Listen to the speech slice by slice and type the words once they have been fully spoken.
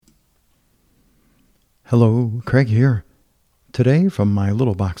Hello, Craig here. Today from my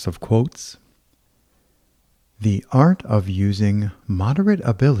little box of quotes. The art of using moderate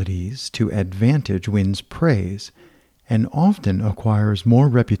abilities to advantage wins praise and often acquires more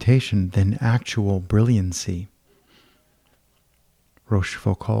reputation than actual brilliancy.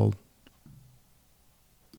 Rouchefoucauld.